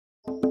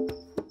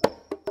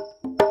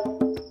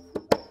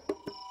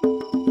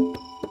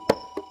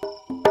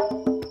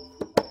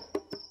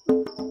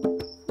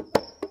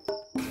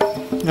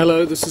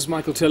Hello, this is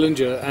Michael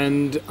Tellinger,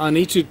 and I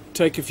need to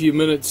take a few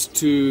minutes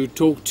to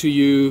talk to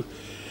you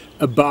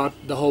about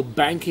the whole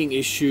banking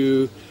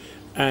issue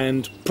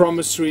and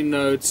promissory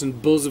notes and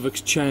bills of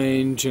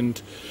exchange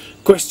and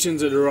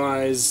questions that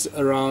arise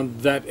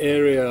around that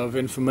area of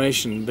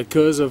information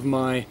because of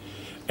my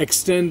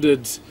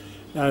extended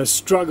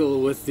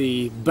struggle with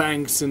the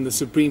banks in the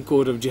Supreme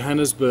Court of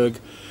Johannesburg.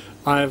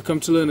 I have come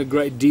to learn a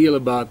great deal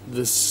about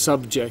this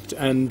subject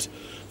and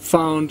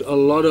found a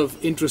lot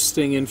of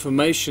interesting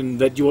information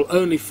that you will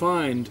only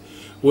find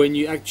when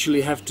you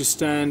actually have to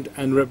stand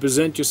and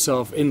represent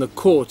yourself in the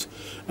court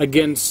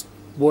against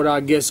what I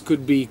guess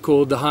could be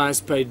called the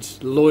highest paid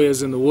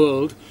lawyers in the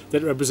world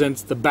that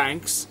represents the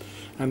banks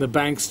and the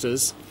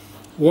banksters.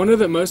 One of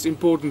the most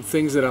important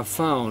things that I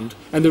found,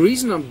 and the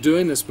reason I'm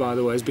doing this, by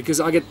the way, is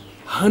because I get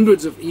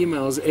hundreds of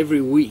emails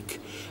every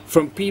week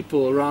from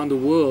people around the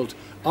world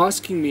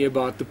asking me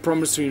about the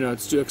promissory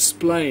notes, to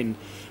explain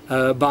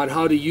about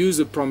how to use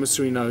the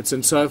promissory notes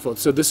and so forth.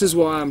 So this is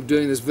why I'm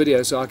doing this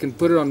video, so I can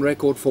put it on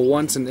record for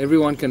once and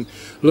everyone can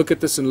look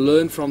at this and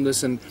learn from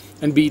this and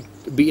be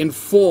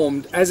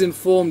informed as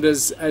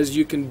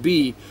you can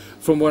be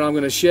from what I'm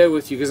going to share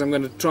with you, because I'm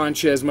going to try and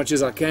share as much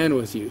as I can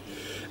with you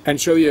and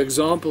show you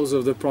examples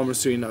of the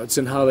promissory notes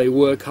and how they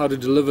work, how to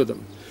deliver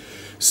them.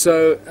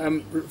 So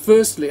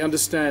firstly,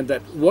 understand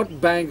that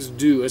what banks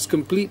do is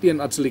completely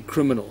and utterly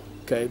criminal.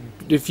 Okay.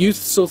 If you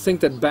still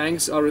think that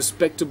banks are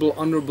respectable,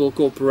 honorable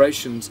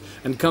corporations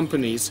and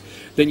companies,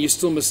 then you're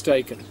still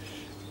mistaken.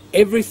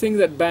 Everything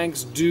that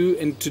banks do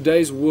in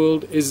today's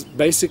world is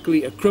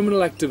basically a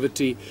criminal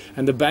activity,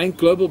 and the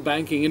global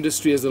banking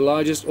industry is the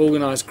largest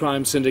organized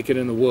crime syndicate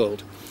in the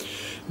world.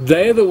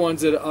 They're the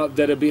ones that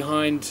are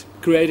behind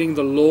creating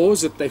the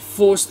laws that they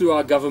force through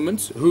our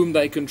governments, whom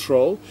they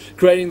control,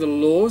 creating the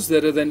laws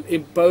that are then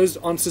imposed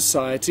on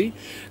society,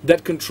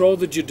 that control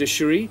the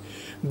judiciary,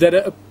 that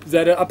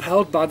are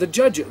upheld by the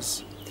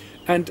judges.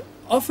 And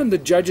often the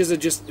judges are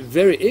just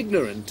very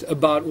ignorant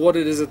about what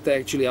it is that they're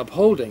actually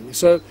upholding.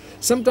 So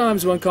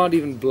sometimes one can't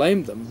even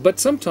blame them. But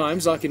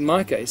sometimes, like in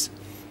my case,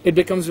 it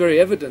becomes very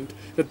evident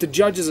that the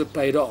judges are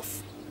paid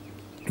off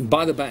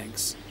by the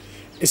banks.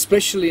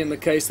 Especially in the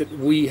case that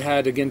we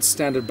had against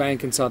Standard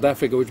Bank in South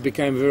Africa, which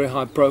became a very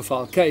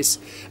high-profile case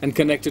and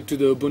connected to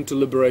the Ubuntu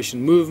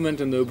Liberation Movement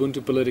and the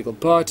Ubuntu political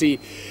party,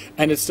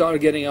 and it started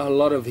getting a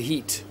lot of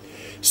heat.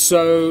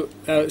 So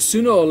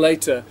sooner or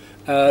later,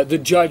 the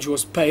judge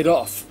was paid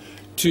off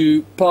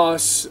to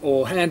pass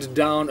or hand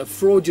down a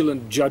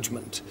fraudulent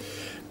judgment.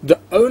 The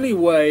only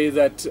way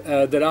that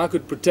I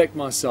could protect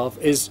myself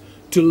is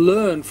to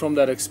learn from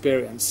that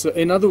experience. So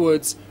in other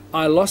words,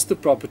 I lost the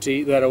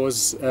property that I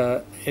was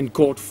in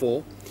court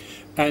for,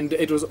 and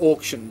it was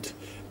auctioned.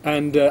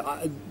 And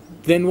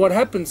then what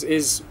happens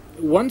is,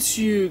 once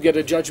you get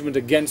a judgment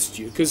against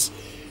you, because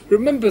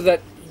remember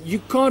that you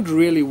can't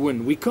really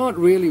win. We can't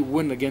really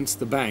win against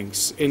the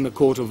banks in the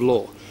court of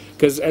law.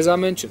 Because as I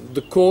mentioned,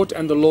 the court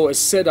and the law is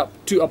set up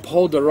to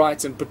uphold the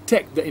rights and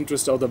protect the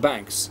interests of the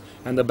banks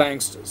and the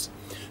banksters.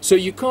 So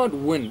you can't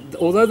win.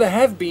 Although there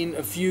have been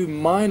a few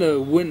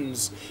minor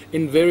wins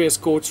in various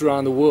courts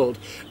around the world,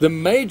 the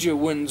major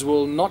wins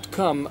will not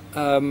come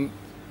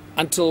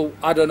until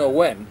I don't know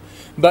when.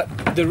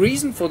 But the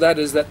reason for that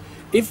is that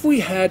if we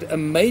had a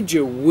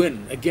major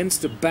win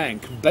against a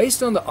bank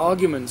based on the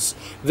arguments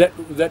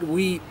that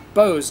we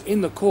pose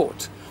in the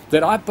court,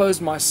 that I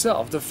pose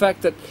myself, the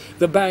fact that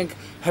the bank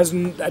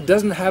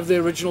doesn't have the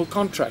original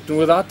contract, and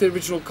without the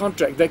original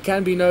contract there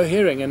can be no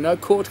hearing and no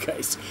court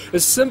case, a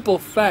simple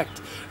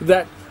fact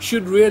that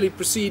should really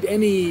precede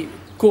any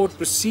court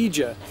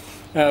procedure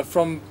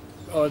from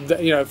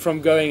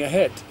going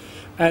ahead.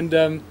 And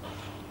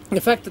the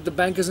fact that the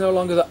bank is no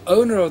longer the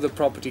owner of the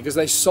property because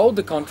they sold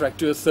the contract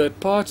to a third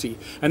party,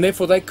 and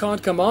therefore they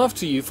can't come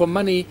after you for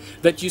money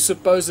that you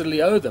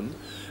supposedly owe them,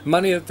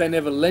 money that they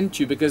never lent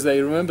you because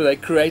they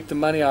create the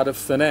money out of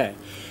thin air.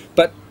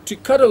 But to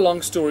cut a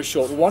long story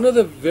short, one of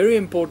the very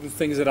important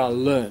things that I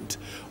learned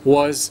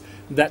was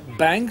that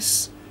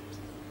banks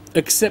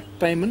accept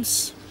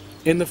payments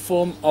in the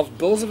form of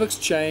bills of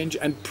exchange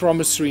and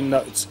promissory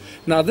notes.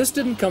 Now this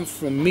didn't come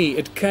from me,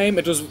 it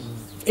was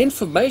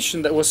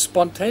information that was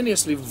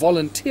spontaneously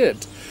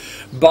volunteered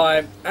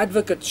by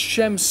Advocate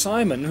Shem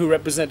Simon, who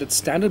represented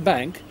Standard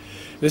Bank.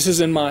 This is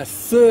in my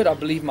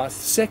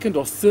second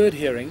or third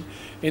hearing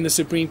in the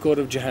Supreme Court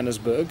of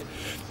Johannesburg,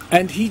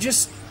 and he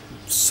just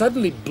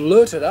suddenly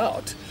blurted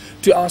out,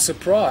 to our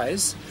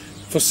surprise,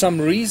 for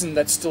some reason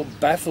that still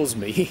baffles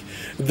me,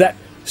 that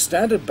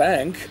Standard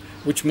Bank,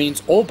 which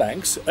means all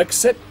banks,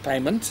 accept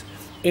payment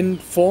in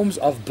forms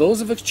of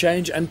bills of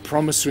exchange and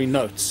promissory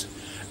notes.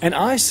 And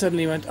I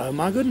suddenly went, oh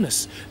my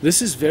goodness,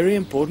 this is very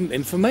important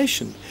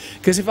information.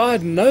 Because if I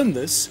had known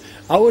this,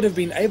 I would have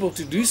been able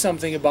to do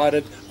something about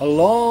it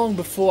long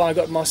before I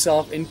got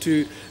myself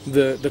into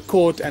the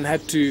court and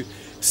had to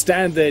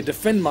stand there,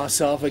 defend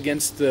myself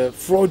against the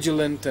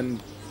fraudulent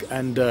and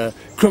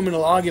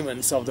criminal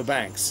arguments of the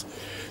banks.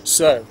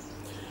 So,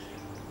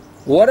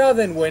 what I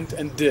then went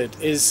and did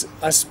is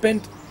I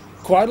spent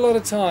quite a lot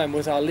of time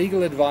with our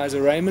legal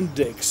advisor Raymond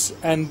Dix,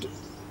 and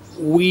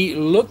we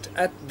looked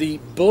at the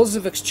Bills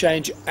of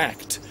Exchange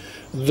Act,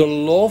 the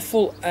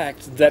lawful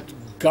act that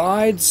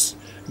guides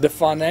the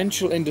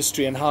financial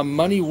industry and how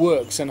money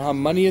works and how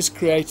money is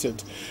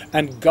created,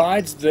 and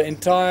guides the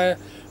entire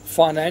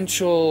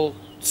financial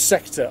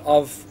sector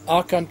of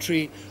our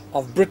country,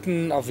 of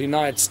Britain, of the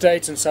United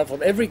States, and so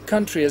forth. Every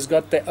country has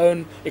got their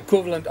own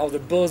equivalent of the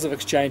Bills of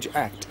Exchange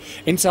Act.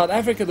 In South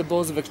Africa, the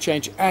Bills of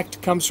Exchange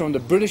Act comes from the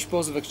British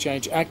Bills of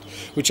Exchange Act,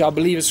 which I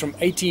believe is from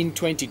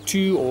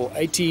 1822 or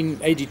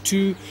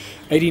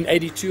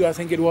 1882, I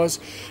think it was.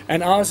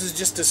 And ours is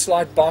just a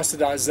slight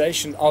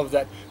bastardization of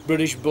that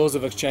British Bills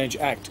of Exchange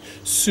Act,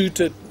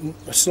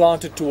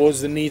 slanted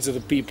towards the needs of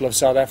the people of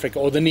South Africa,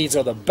 or the needs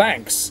of the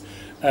banks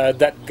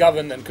that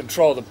govern and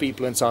control the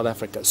people in South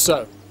Africa.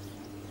 So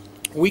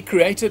we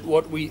created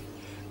what we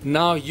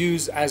now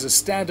use as a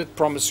standard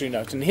promissory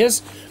note. And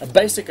here's a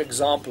basic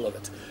example of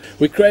it.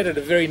 We created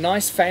a very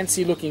nice,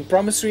 fancy looking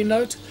promissory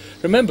note.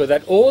 Remember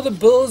that all the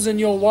bills in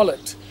your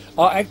wallet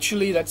are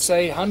actually, let's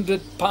say,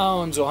 £100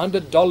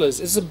 or $100.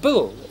 It's a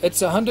bill.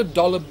 It's a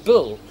 $100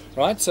 bill,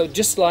 right? So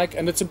just like,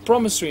 and it's a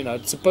promissory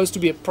note. It's supposed to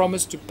be a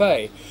promise to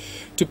pay.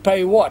 To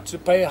pay what? To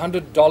pay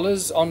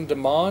 $100 on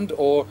demand,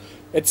 or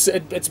it's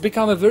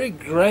become a very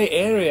grey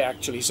area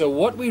actually. So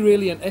what we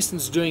really in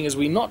essence doing is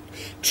we're not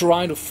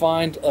trying to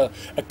find a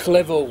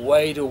clever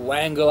way to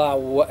wangle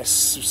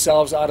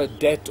ourselves out of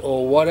debt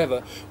or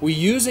whatever. We're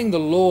using the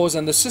laws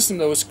and the system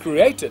that was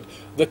created,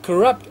 the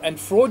corrupt and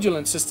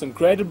fraudulent system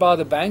created by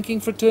the banking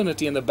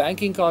fraternity and the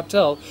banking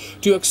cartel,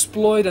 to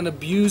exploit and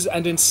abuse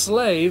and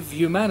enslave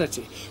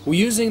humanity.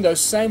 We're using those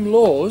same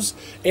laws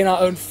in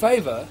our own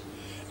favor,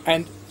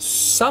 and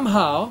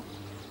somehow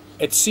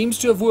it seems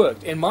to have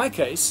worked. In my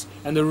case,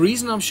 and the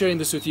reason I'm sharing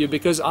this with you,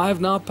 because I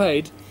have now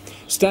paid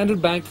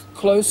Standard Bank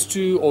close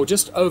to or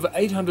just over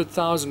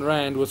 800,000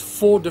 Rand with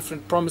 4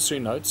 different promissory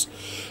notes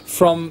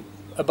from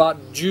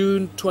about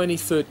June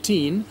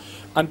 2013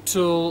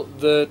 until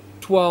the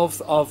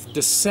 12th of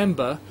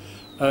December,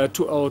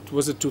 or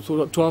was it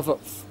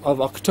 12th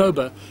of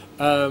October,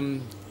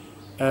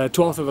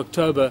 12th of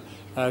October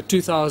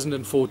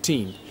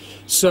 2014.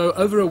 So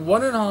over a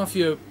 1.5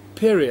 year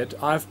period,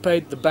 I've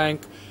paid the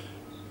bank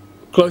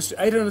close to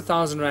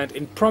 800,000 Rand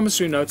in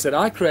promissory notes that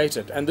I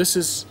created. And this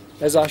is,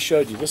 as I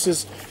showed you, this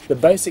is the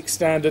basic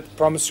standard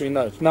promissory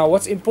note. Now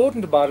what's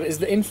important about it is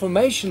the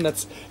information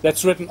that's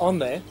written on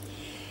there.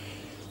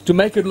 To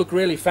make it look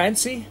really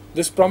fancy,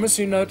 this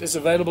promissory note is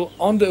available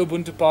on the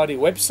Ubuntu Party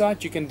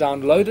website. You can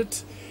download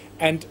it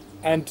and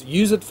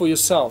use it for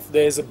yourself.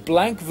 There's a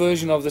blank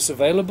version of this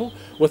available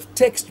with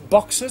text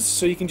boxes,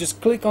 so you can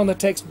just click on the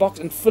text box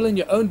and fill in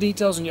your own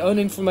details and your own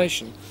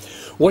information.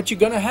 What you're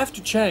going to have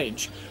to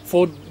change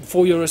for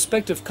your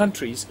respective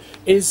countries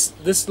is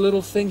this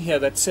little thing here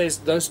that says,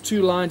 those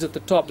 2 lines at the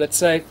top that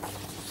say,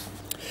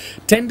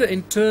 tender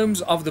in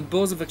terms of the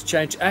Bills of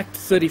Exchange Act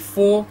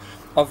 34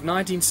 of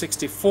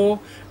 1964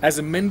 as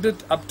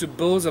amended up to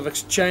Bills of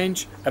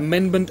Exchange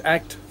Amendment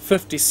Act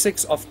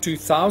 56 of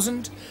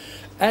 2000,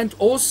 and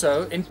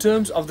also in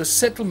terms of the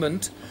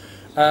settlement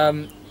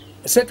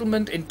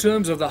in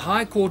terms of the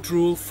High Court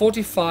Rule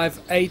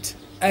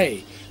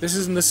 45.8a. This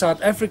is in the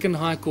South African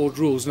High Court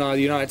rules. Now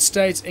the United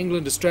States,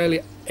 England,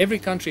 Australia, every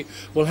country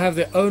will have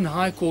their own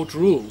High Court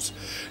rules.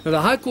 Now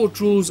the High Court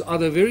rules are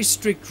the very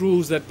strict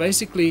rules that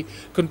basically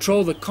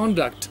control the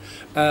conduct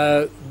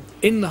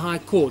in the High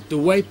Court, the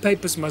way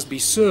papers must be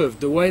served,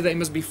 the way they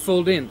must be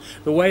filled in,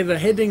 the way the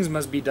headings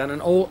must be done,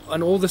 and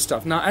all the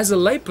stuff. Now as a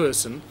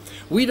layperson,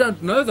 we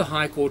don't know the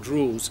High Court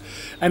rules,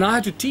 and I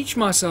had to teach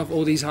myself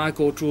all these High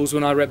Court rules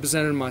when I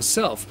represented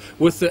myself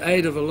with the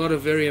aid of a lot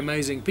of very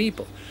amazing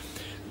people.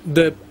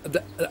 The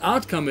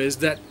outcome is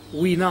that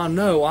we now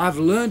know, I've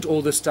learned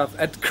all this stuff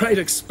at great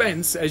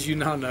expense, as you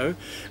now know,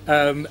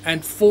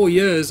 and 4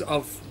 years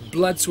of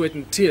blood, sweat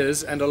and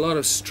tears and a lot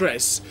of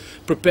stress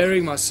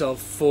preparing myself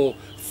for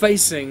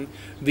facing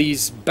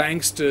these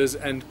banksters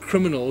and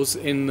criminals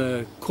in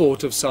the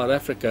court of South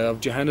Africa,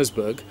 of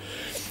Johannesburg.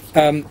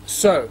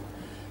 So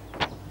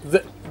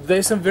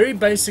there's some very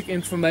basic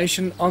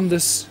information on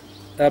this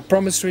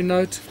promissory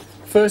note.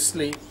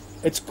 Firstly,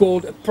 it's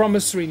called a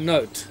promissory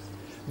note.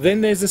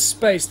 Then there's a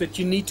space that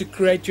you need to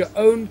create your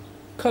own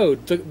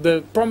code,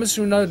 the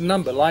promissory note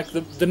number, like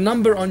the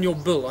number on your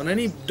bill, on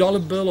any dollar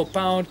bill or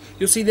pound,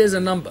 you'll see there's a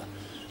number.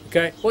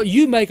 Okay, well,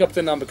 you make up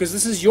the number because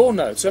this is your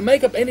note, so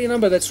make up any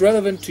number that's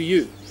relevant to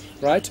you,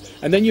 right?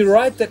 And then you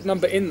write that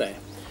number in there.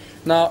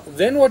 Now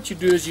then what you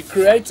do is you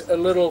create a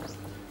little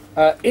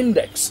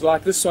index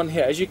like this one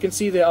here. As you can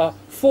see, there are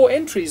 4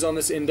 entries on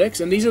this index,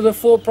 and these are the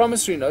 4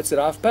 promissory notes that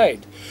I've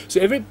paid. So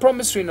every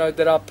promissory note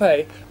that I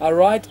pay, I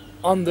write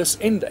on this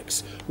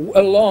index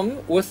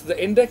along with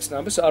the index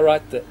number. So I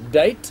write the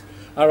date,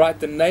 I write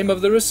the name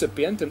of the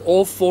recipient, and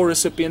all 4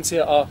 recipients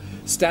here are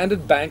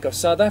Standard Bank of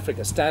South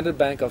Africa, Standard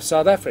Bank of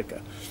South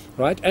Africa,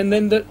 right? And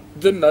then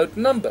the note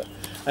number,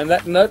 and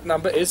that note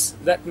number is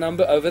that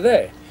number over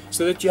there,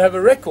 so that you have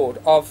a record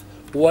of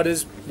what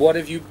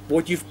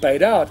you've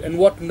paid out and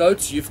what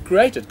notes you've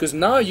created, because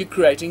now you're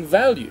creating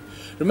value.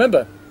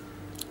 Remember,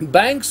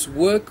 Banks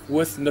work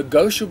with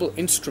negotiable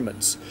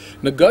instruments.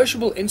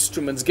 Negotiable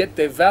instruments get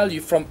their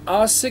value from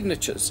our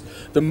signatures.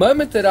 The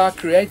moment that I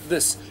create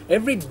this,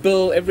 every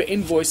bill, every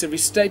invoice, every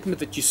statement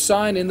that you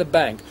sign in the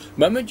bank, the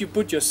moment you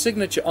put your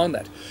signature on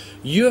that,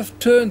 you have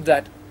turned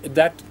that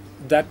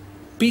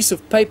piece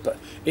of paper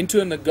into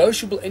a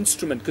negotiable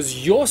instrument,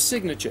 because your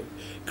signature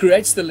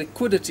creates the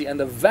liquidity and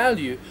the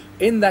value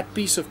in that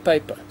piece of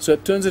paper. So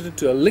it turns it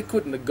into a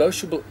liquid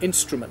negotiable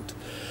instrument.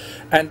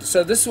 And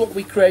so this is what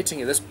we're creating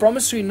here. This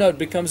promissory note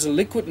becomes a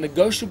liquid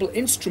negotiable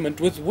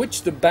instrument with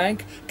which the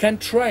bank can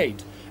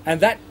trade. And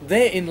that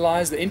therein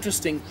lies the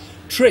interesting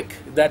trick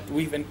that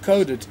we've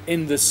encoded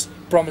in this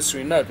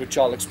promissory note, which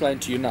I'll explain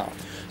to you now.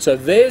 So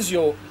there's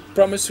your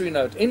promissory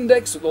note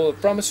index with all the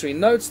promissory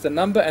notes, the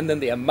number, and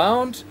then the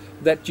amount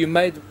that you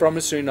made the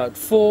promissory note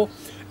for,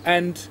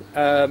 and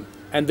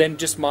then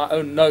just my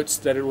own notes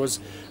that it was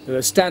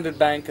the Standard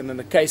Bank, and then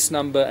the case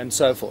number, and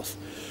so forth.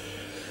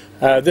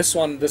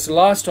 This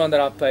last one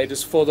that I paid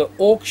is for the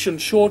auction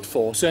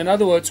shortfall. So in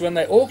other words, when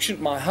they auctioned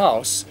my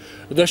house,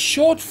 the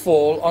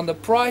shortfall on the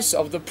price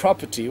of the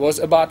property was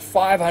about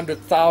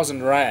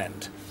 500,000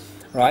 rand,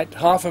 right?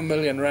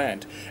 500,000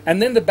 rand.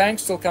 And then the bank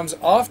still comes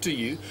after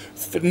you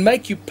and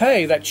make you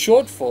pay that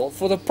shortfall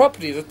for the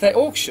property that they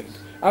auctioned.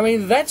 I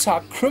mean, that's how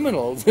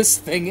criminal this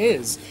thing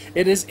is.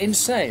 It is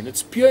insane.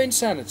 It's pure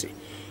insanity.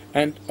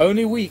 And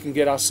only we can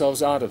get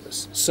ourselves out of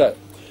this. So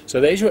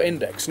there's your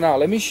index. Now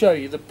let me show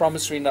you the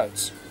promissory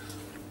notes.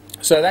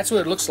 So that's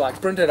what it looks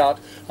like printed out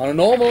on a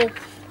normal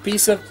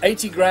piece of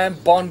 80-gram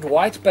bond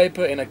white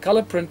paper in a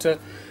color printer.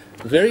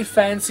 Very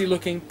fancy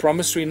looking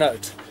promissory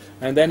note.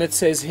 And then it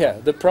says here,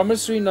 the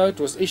promissory note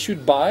was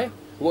issued at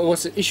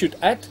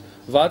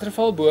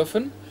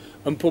Watervalboven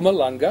in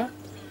Mpumalanga,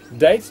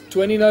 date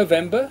 20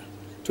 November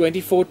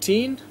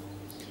 2014,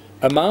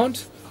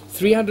 amount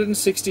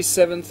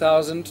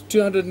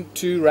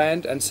 367,202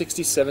 rand and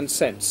 67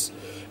 cents.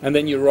 And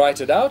then you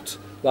write it out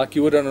like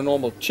you would on a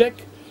normal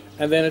check,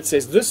 and then it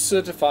says this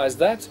certifies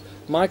that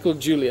Michael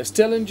Julius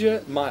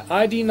Tellinger, my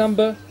ID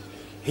number,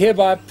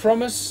 hereby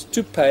promise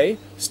to pay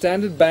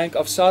Standard Bank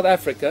of South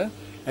Africa,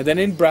 and then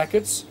in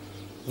brackets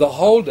the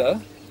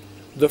holder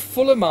the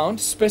full amount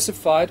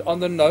specified on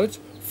the note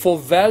for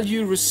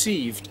value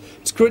received.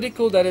 It's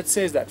critical that it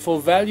says that,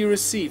 for value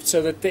received,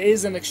 so that there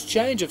is an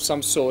exchange of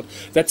some sort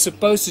that's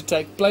supposed to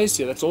take place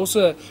here. That's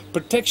also a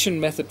protection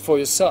method for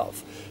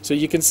yourself. So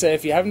you can say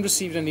if you haven't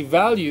received any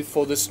value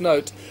for this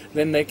note,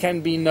 then there can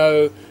be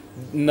no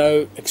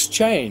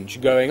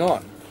exchange going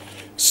on.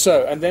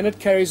 So, and then it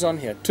carries on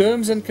here,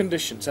 terms and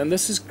conditions, and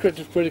this is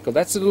critical.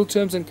 That's the little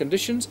terms and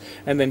conditions,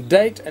 and then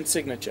date and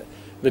signature.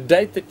 The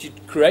date that you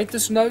create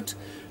this note,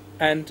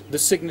 and the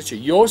signature,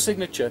 your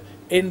signature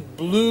in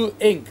blue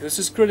ink. This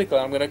is critical.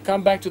 I'm going to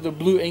come back to the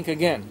blue ink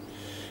again.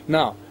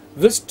 Now,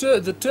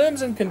 the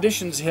terms and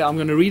conditions here, I'm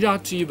going to read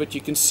out to you, but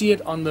you can see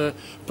it on the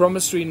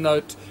promissory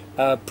note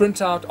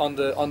printout on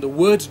the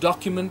Word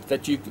document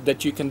that you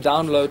can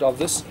download of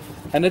this.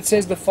 And it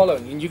says the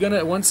following, and you're going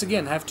to once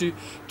again have to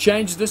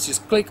change this.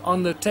 Just click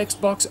on the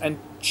text box and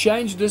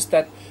change this,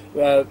 that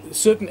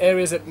certain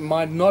areas that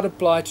might not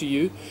apply to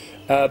you,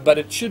 but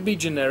it should be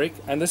generic.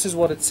 And this is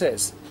what it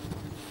says.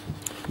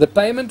 The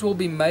payment will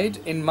be made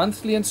in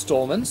monthly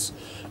installments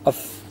of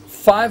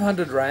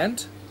 500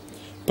 rand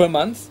per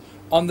month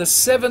on the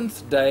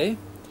 7th day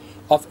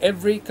of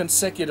every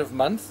consecutive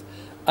month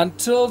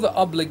until the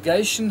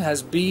obligation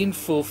has been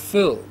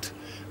fulfilled.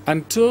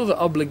 Until the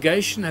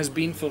obligation has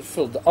been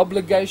fulfilled. The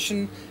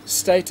obligation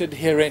stated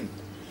herein.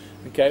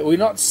 Okay, we're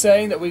not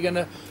saying that we're going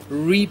to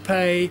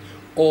repay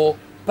or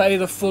pay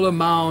the full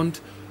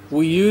amount.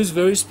 We use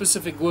very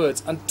specific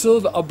words. Until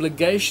the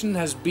obligation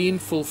has been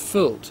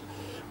fulfilled.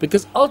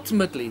 Because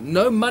ultimately,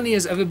 no money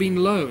has ever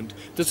been loaned.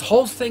 This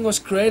whole thing was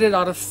created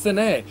out of thin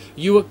air.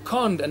 You were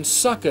conned and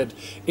suckered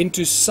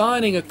into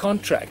signing a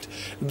contract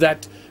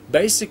that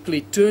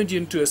basically turned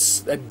you into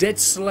a debt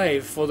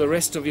slave for the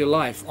rest of your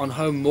life on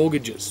home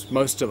mortgages,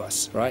 most of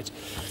us, right?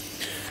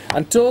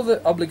 Until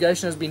the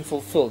obligation has been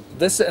fulfilled.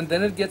 This, and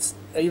then it gets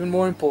even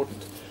more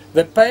important.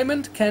 The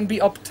payment can be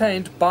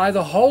obtained by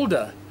the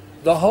holder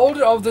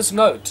of this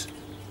note,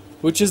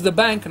 which is the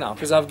bank now,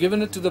 because I've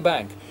given it to the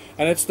bank.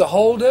 And it's the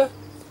holder,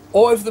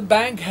 or if the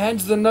bank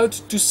hands the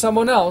note to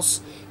someone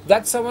else,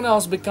 that someone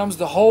else becomes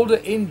the holder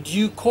in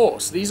due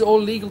course. These are all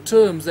legal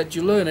terms that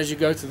you learn as you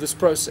go through this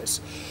process.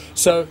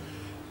 So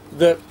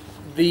the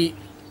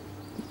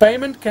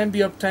payment can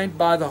be obtained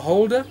by the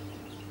holder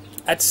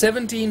at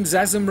 17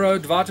 Zazim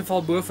Road,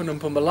 Watervalboven in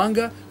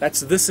Mpumalanga. That's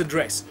this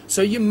address.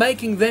 So you're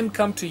making them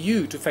come to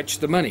you to fetch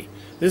the money.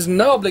 There's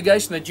no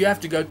obligation that you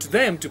have to go to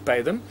them to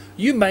pay them.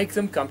 You make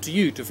them come to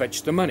you to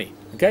fetch the money.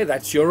 Okay,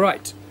 that's your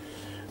right.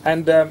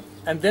 And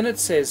then it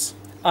says,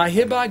 I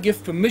hereby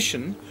give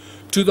permission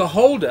to the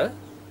holder,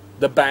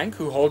 the bank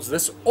who holds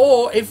this,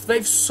 or if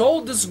they've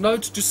sold this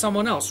note to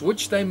someone else,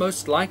 which they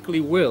most likely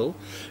will,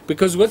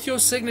 because with your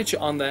signature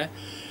on there,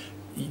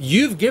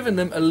 you've given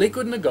them a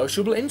liquid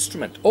negotiable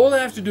instrument. All they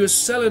have to do is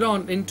sell it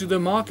on into the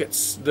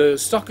markets, the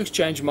stock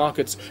exchange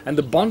markets and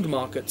the bond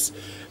markets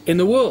in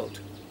the world.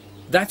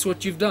 That's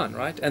what you've done,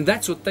 right? And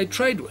that's what they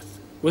trade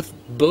with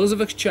bills of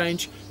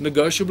exchange,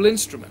 negotiable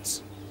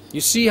instruments.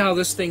 You see how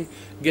this thing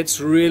gets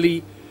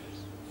really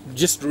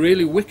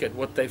wicked,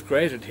 what they've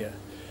created here.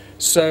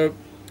 So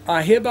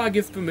I hereby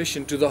give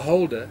permission to the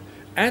holder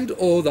and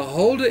or the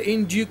holder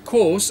in due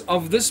course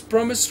of this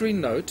promissory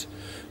note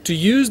to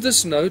use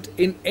this note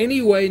in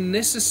any way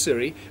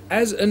necessary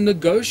as a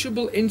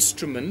negotiable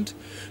instrument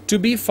to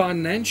be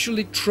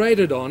financially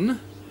traded on.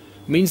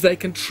 Means they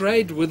can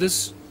trade with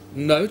this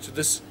note,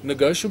 this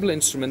negotiable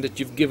instrument that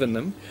you've given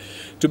them,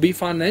 to be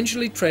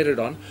financially traded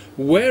on,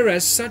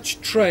 whereas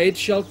such trade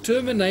shall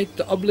terminate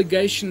the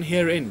obligation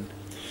herein.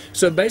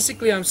 So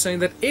basically I'm saying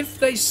that if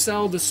they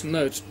sell this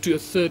note to a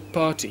third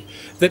party,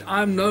 that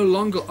I'm no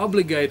longer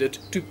obligated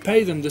to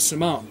pay them this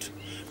amount,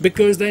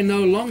 because they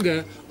no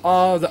longer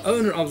are the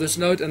owner of this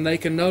note and they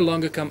can no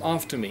longer come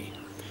after me.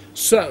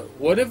 So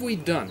what have we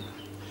done?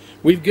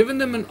 We've given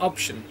them an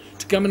option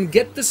to come and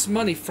get this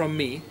money from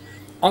me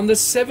on the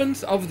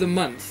 7th of the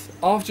month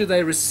after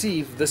they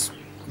receive this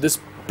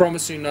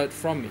promissory note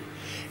from me.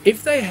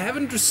 If they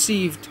haven't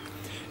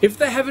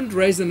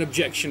raised an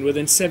objection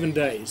within 7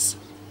 days,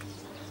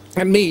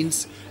 that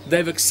means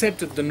they've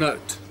accepted the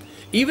note.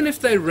 Even if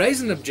they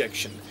raise an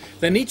objection,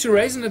 they need to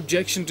raise an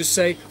objection to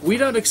say, we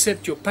don't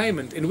accept your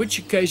payment, in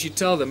which case you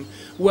tell them,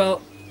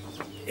 well,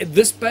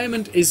 this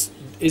payment is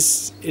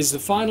the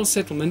final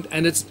settlement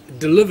and it's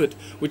delivered,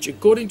 which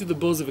according to the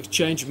bills of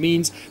exchange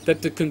means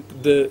that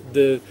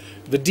the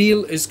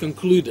deal is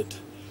concluded.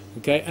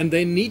 Okay, and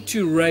they need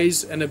to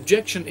raise an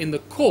objection in the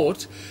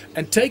court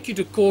and take you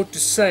to court to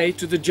say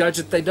to the judge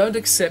that they don't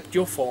accept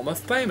your form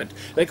of payment.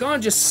 They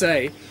can't just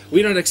say,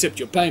 we don't accept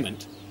your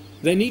payment.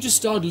 They need to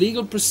start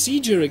legal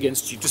procedure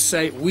against you to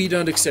say, we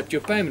don't accept your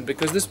payment,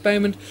 because this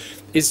payment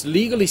is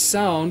legally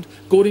sound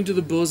according to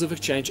the Bills of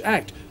Exchange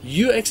Act.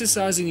 You're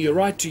exercising your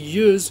right to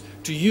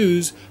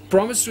use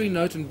promissory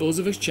note and bills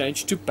of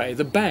exchange to pay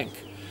the bank.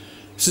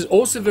 This is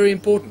also very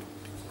important.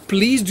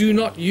 Please do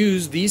not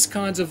use these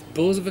kinds of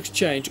bills of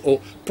exchange,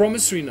 or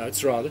promissory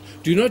notes rather.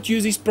 Do not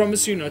use these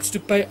promissory notes to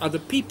pay other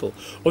people,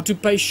 or to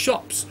pay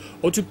shops,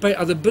 or to pay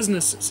other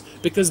businesses,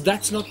 because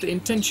that's not the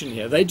intention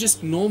here. They're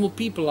just normal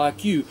people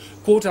like you,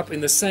 caught up in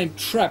the same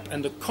trap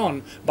and the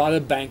con by the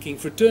banking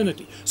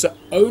fraternity. So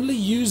only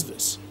use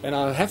this, and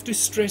I have to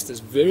stress this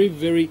very,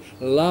 very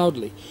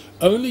loudly,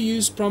 only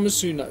use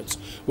promissory notes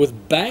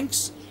with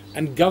banks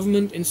and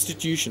government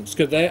institutions,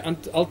 because they are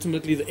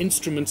ultimately the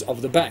instruments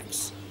of the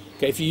banks.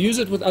 Okay, if you use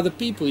it with other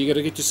people, you're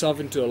going to get yourself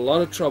into a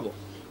lot of trouble.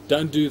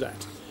 Don't do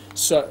that.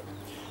 So,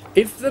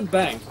 if the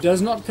bank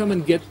does not come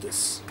and get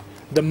this,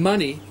 the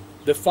money,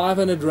 the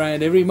 500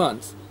 Rand every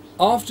month,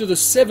 after the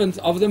 7th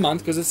of the month,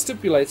 because it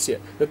stipulates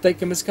here that they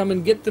must come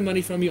and get the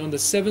money from you on the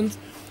 7th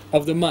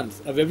of the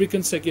month, of every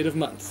consecutive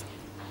month.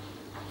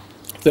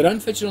 If they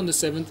don't fetch it on the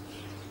 7th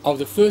of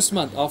the first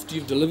month after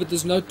you've delivered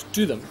this note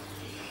to them,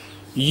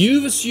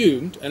 you've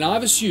assumed, and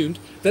I've assumed,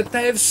 that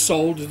they have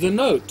sold the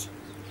note.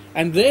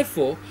 And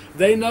therefore,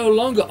 they're no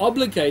longer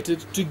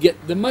obligated to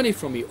get the money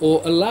from me,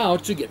 or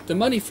allowed to get the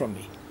money from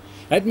me.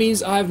 That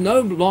means I have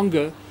no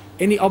longer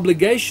any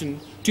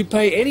obligation to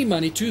pay any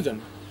money to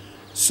them.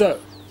 So,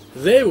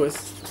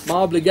 therewith, my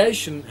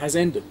obligation has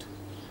ended.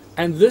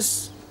 And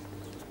this,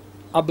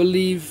 I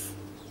believe,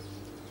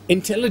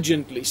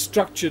 intelligently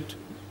structured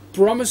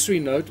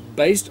promissory note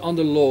based on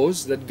the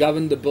laws that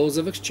govern the bills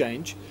of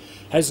exchange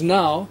has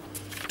now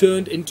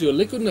turned into a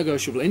liquid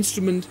negotiable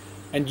instrument,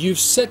 and you've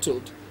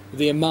settled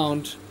the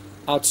amount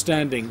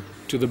outstanding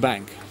to the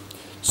bank.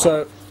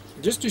 So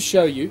just to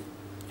show you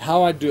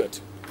how I do it,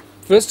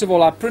 first of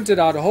all, I printed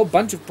out a whole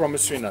bunch of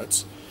promissory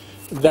notes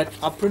that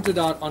I printed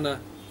out on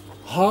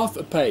half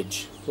a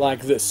page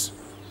like this.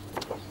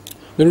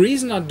 The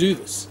reason I do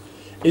this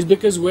is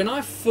because when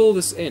I fill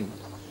this in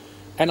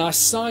and I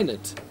sign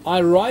it, I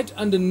write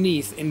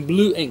underneath in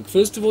blue ink.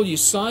 First of all, you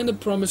sign the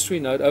promissory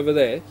note over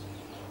there,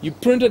 you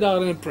print it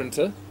out in a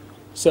printer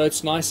so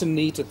it's nice and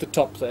neat at the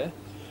top there,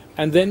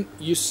 and then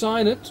you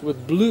sign it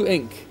with blue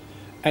ink,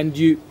 and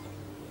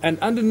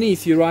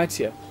underneath you write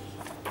here,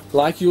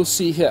 like you'll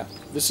see here.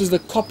 This is the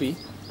copy.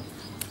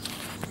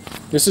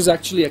 This is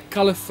actually a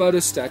color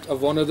photostat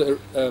of one of the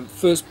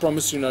first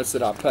promissory notes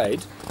that I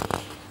paid,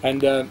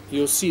 and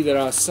you'll see that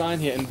I sign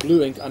here in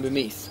blue ink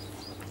underneath.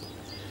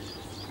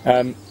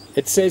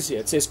 It says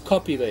here, it says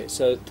copy there,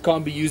 so it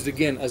can't be used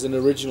again as an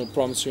original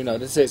promissory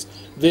note. It says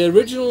the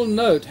original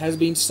note has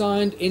been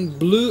signed in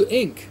blue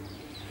ink.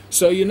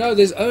 So you know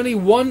there's only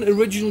one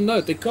original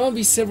note. There can't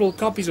be several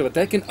copies of it.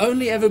 There can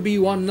only ever be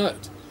one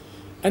note.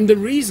 And the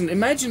reason,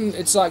 imagine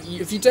it's like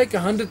if you take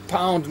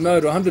 £100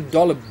 note or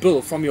 $100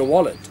 bill from your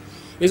wallet,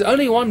 there's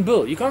only one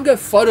bill. You can't go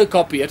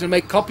photocopy it and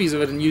make copies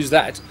of it and use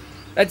that.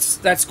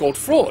 That's called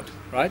fraud,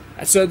 right?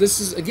 And so this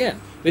is, again,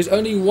 There's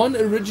only one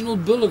original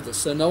bill of this,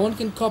 so no one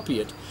can copy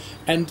it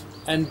and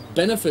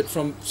benefit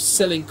from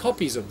selling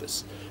copies of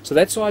this. So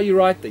that's why you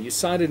write there. You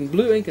sign it in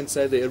blue ink and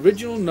say the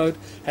original note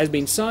has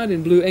been signed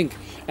in blue ink.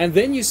 And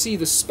then you see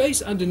the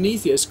space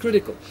underneath here is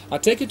critical. I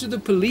take it to the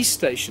police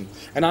station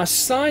and I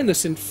sign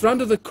this in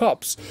front of the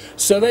cops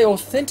so they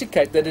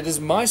authenticate that it is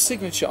my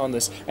signature on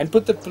this and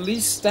put the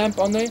police stamp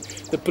on there,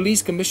 the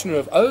police commissioner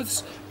of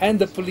oaths and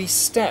the police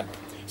stamp.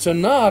 So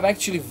now I've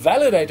actually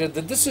validated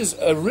that this is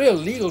a real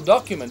legal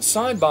document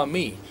signed by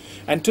me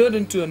and turned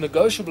into a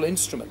negotiable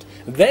instrument.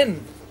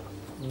 Then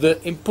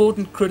the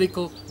important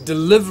critical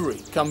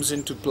delivery comes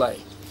into play.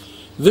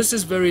 This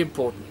is very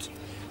important.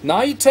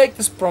 Now you take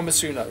this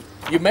promissory note,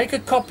 you make a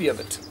copy of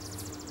it,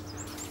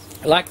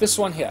 like this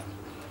one here.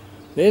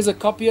 There's a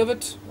copy of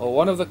it, or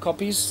one of the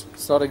copies.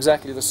 It's not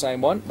exactly the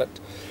same one, but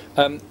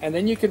and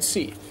then you can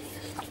see.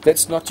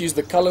 Let's not use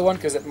the color one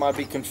because it might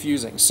be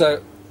confusing.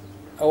 So,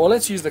 well,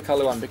 let's use the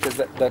color one because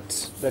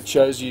that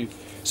shows you.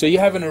 So you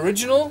have an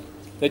original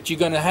that you're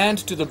going to hand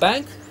to the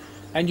bank,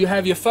 and you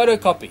have your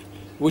photocopy,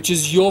 which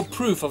is your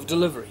proof of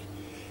delivery.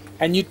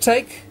 And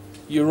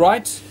you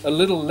write a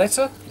little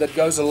letter that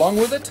goes along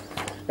with it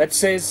that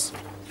says,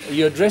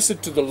 you address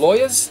it to the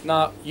lawyers.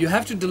 Now, you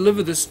have to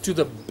deliver this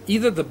to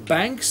either the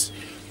bank's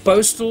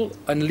postal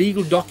and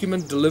legal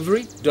document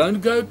delivery.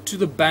 Don't go to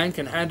the bank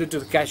and hand it to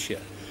the cashier.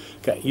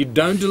 Okay, you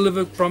don't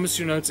deliver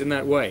promissory notes in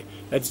that way.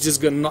 That's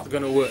just not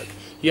going to work.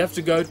 You have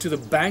to go to the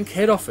bank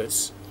head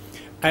office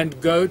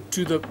and go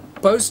to the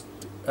post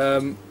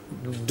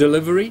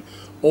delivery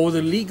or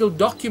the legal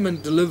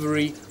document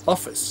delivery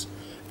office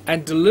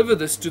and deliver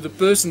this to the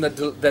person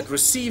that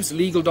receives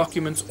legal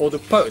documents or the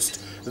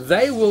post.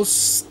 They will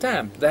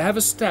stamp, they have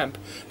a stamp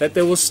that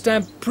they will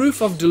stamp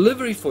proof of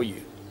delivery for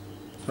you.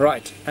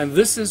 Right, and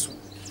this is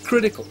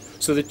critical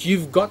so that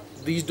you've got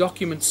these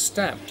documents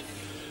stamped,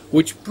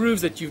 which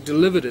proves that you've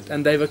delivered it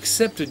and they've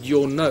accepted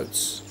your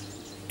notes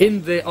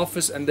in their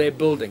office and their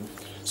building.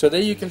 So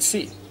there you can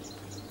see.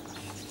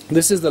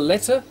 This is the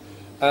letter.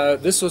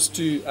 This was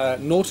to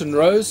Norton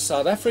Rose,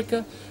 South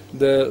Africa,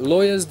 the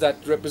lawyers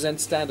that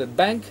represent Standard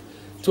Bank,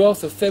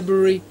 12th of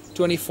February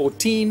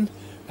 2014,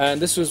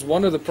 and this was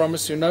one of the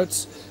promissory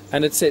notes,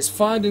 and it says,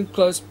 find and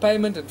close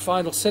payment and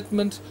final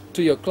settlement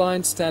to your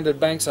client, Standard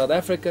Bank, South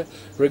Africa,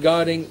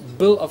 regarding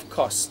bill of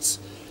costs.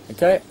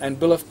 Okay, and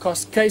bill of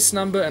cost case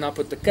number, and I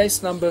put the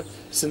case number,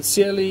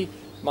 sincerely,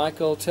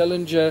 Michael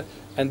Tellinger,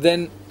 and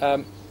then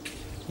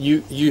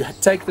you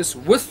take this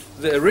with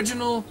the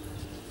original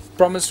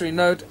promissory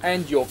note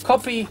and your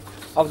copy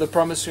of the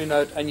promissory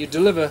note, and you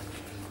deliver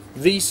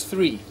these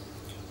three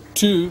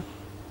to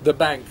the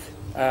bank,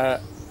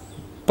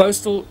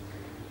 postal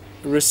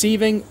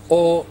receiving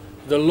or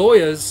the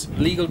lawyer's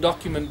legal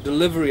document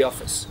delivery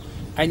office,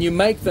 and you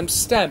make them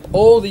stamp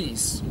all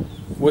these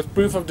with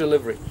proof of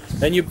delivery.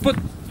 Then you put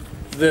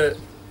the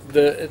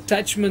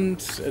attachment,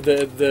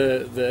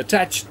 the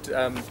attached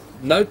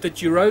note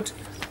that you wrote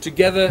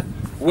together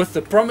with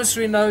the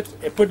promissory note,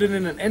 put it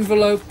in an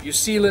envelope, you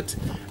seal it,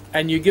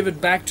 and you give it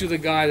back to the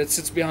guy that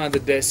sits behind the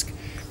desk,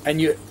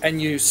 and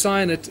you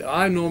sign it.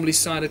 I normally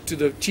sign it to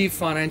the chief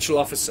financial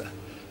officer,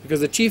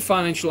 because the chief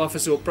financial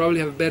officer will probably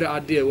have a better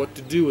idea what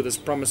to do with this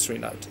promissory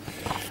note.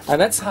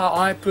 And that's how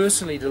I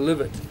personally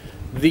delivered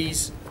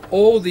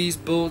all these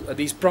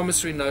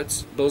promissory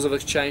notes, bills of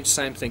exchange,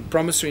 same thing,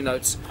 promissory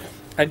notes.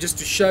 And just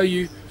to show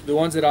you the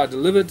ones that I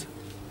delivered,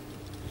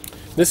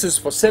 this is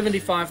for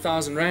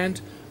 75,000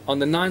 Rand on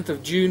the 9th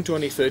of June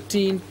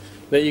 2013.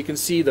 There you can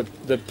see the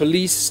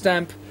police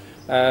stamp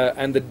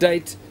and the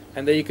date,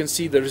 and there you can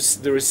see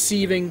the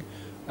receiving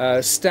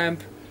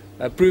stamp,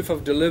 proof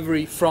of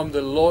delivery from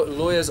the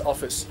lawyer's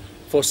office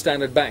for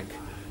Standard Bank.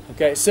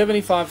 Okay,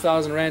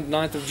 75,000 Rand,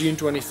 9th of June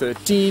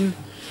 2013.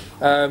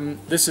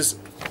 This is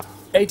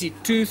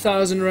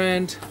 82,000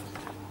 Rand,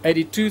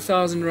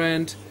 82,000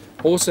 Rand,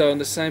 also on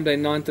the same day,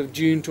 9th of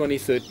June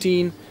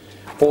 2013,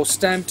 all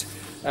stamped.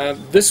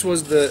 This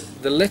was the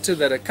letter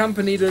that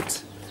accompanied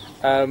it,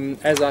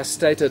 as I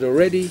stated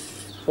already,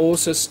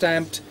 also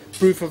stamped,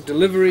 proof of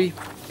delivery,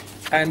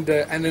 and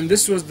then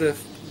this was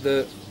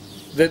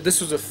this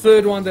was the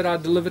third one that I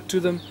delivered to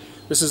them.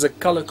 This is a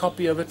color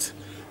copy of it,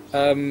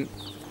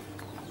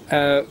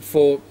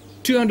 for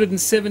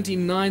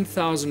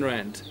 279,000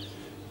 Rand.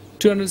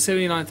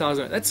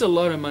 279,000 Rand. That's a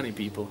lot of money,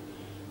 people.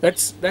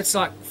 That's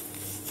like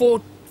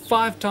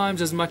 4-5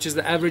 times as much as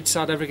the average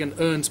South African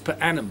earns per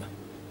annum.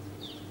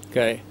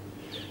 Okay,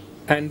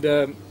 and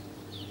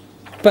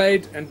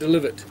paid and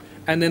delivered.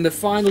 And then the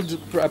final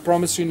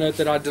promissory note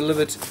that I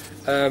delivered,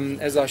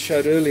 as I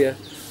showed earlier,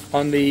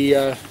 on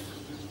the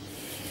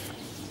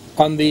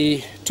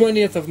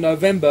 20th of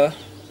November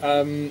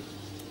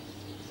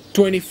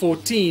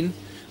 2014,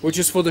 which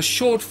is for the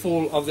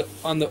shortfall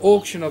on the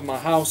auction of my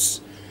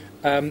house,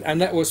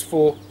 and that was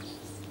for,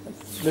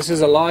 this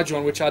is a large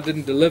one which I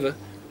didn't deliver,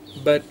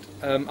 but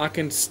I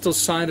can still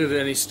sign it at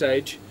any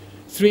stage,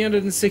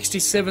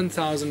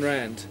 367,000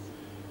 Rand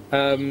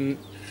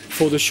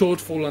for the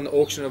shortfall on the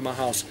auction of my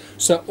house.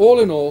 So all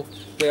in all,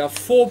 there are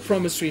 4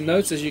 promissory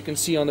notes, as you can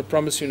see on the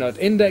promissory note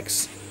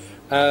index,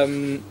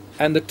 and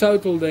the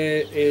total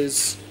there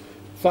is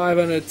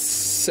 500,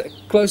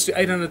 close to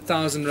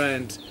 800,000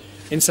 rand.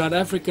 In South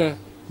Africa,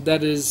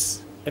 that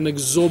is an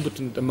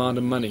exorbitant amount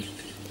of money.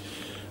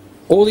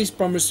 All these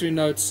promissory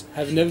notes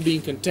have never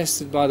been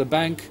contested by the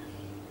bank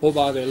or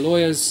by their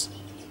lawyers,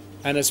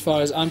 and as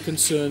far as I'm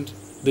concerned,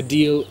 the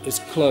deal is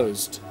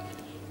closed.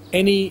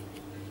 Any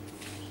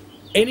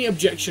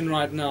objection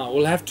right now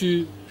will have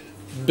to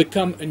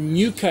become a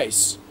new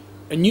case,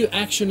 a new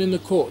action in the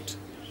court,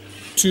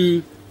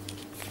 to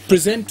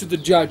present to the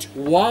judge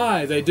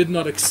why they did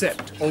not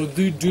accept or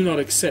do not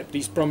accept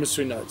these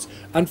promissory notes.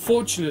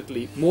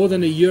 Unfortunately, more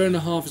than a year and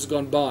a half has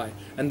gone by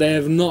and they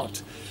have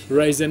not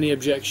raised any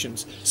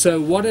objections.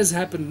 So what has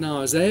happened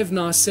now is they have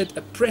now set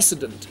a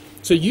precedent.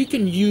 So you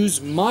can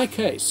use my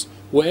case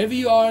wherever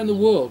you are in the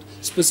world,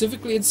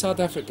 specifically in South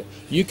Africa.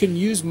 You can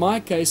use my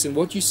case and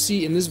what you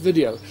see in this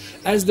video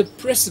as the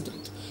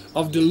precedent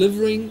of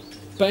delivering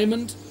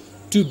payment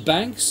to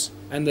banks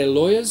and their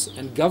lawyers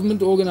and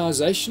government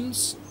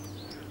organizations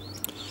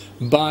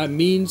by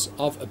means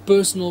of a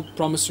personal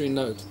promissory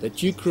note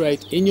that you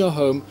create in your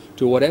home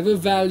to whatever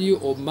value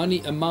or money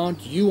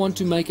amount you want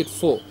to make it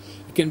for.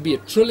 It can be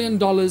 $1 trillion,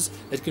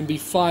 it can be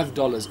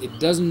 $5, it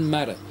doesn't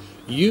matter.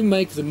 You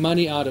make the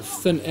money out of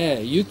thin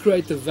air. You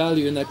create the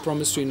value in that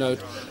promissory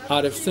note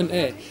out of thin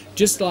air,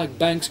 just like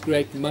banks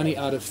create money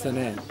out of thin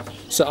air.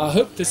 So I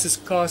hope this has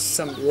cast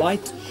some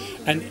light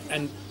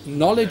and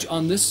knowledge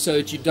on this so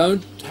that you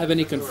don't have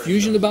any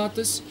confusion about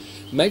this.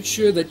 Make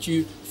sure that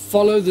you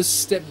follow this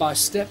step by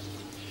step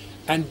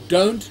and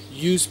don't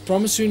use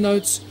promissory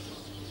notes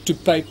to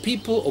pay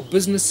people or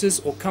businesses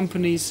or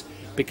companies,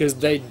 because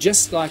they're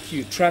just like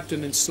you, trapped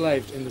and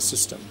enslaved in the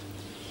system.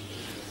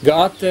 Go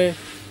out there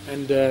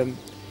and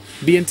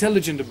be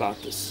intelligent about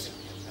this,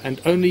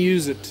 and only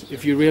use it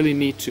if you really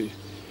need to,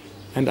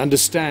 and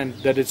understand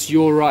that it's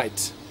your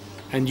right,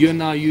 and you're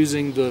now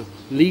using the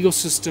legal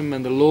system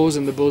and the laws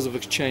and the bills of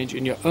exchange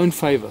in your own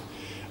favor.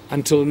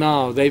 Until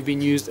now they've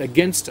been used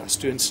against us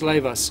to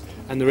enslave us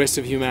and the rest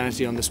of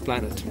humanity on this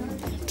planet.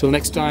 Till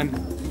next time,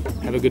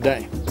 have a good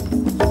day.